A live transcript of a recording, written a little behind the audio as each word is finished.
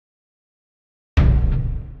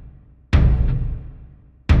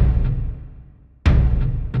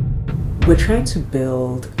We're trying to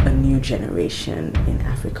build a new generation in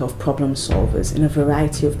Africa of problem solvers in a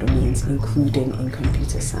variety of domains, including in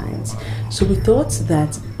computer science. So we thought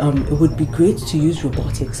that it would be great to use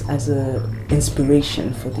robotics as an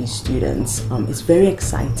inspiration for these students. It's very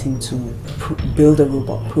exciting to build a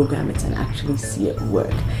robot, program it, and actually see it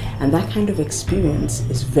work. And that kind of experience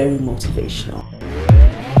is very motivational.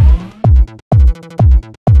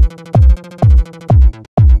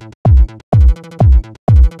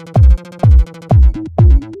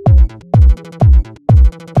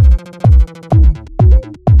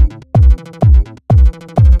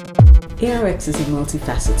 ARX is a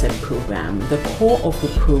multifaceted program. The core of the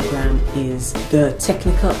program is the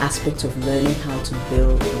technical aspect of learning how to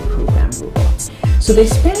build and program robots. So they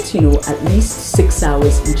spent, at least 6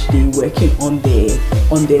 hours each day working on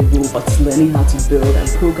their robots, learning how to build and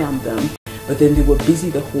program them. But then they were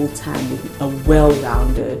busy the whole time with a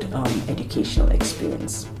well-rounded educational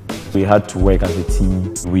experience. We had to work as a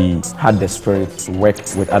team. We had the spirit to work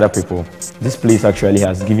with other people. This place actually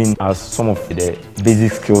has given us some of the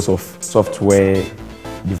basic skills of software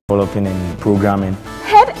developing and programming.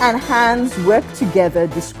 Head and hands work together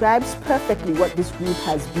describes perfectly what this group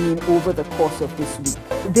has been over the course of this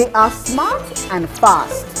week. They are smart and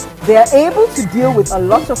fast. They are able to deal with a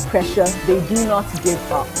lot of pressure. They do not give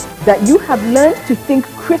up. That you have learned to think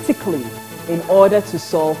critically in order to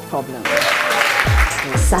solve problems.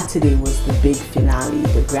 Saturday was the big finale,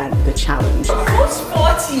 the challenge. Those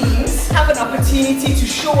 4 teams have an opportunity to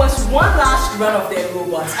show us one last run of their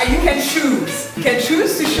robots, and you can choose. You can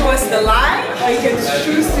choose to show us the line, or you can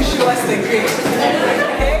choose to show us the grid.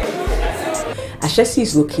 Okay? Ashesi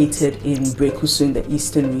is located in Brekusu in the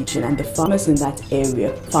eastern region, and the farmers in that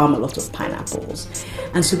area farm a lot of pineapples.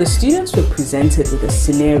 And so the students were presented with a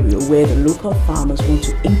scenario where the local farmers want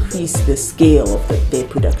to increase the scale of their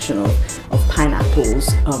production of pineapples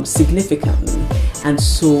significantly. And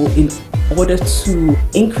so in order to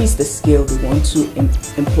increase the scale, they want to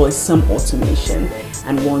employ some automation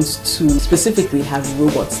and want to specifically have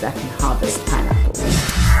robots that can harvest pineapples.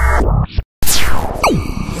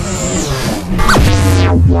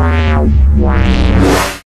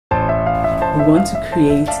 We want to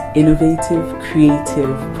create innovative,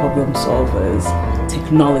 creative problem solvers,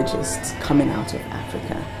 technologists coming out of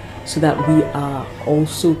Africa, so that we are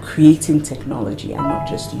also creating technology and not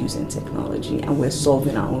just using technology, and we're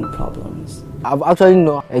solving our own problems. I've actually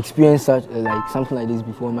not experienced something like this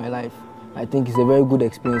before in my life. I think it's a very good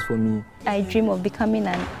experience for me. I dream of becoming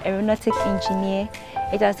an aeronautic engineer.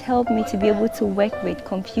 It has helped me to be able to work with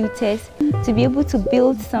computers, to be able to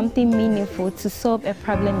build something meaningful to solve a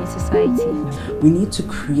problem in society. We need to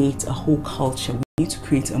create a whole culture. We need to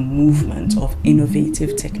create a movement of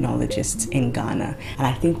innovative technologists in Ghana. And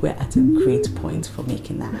I think we're at a great point for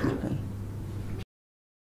making that happen.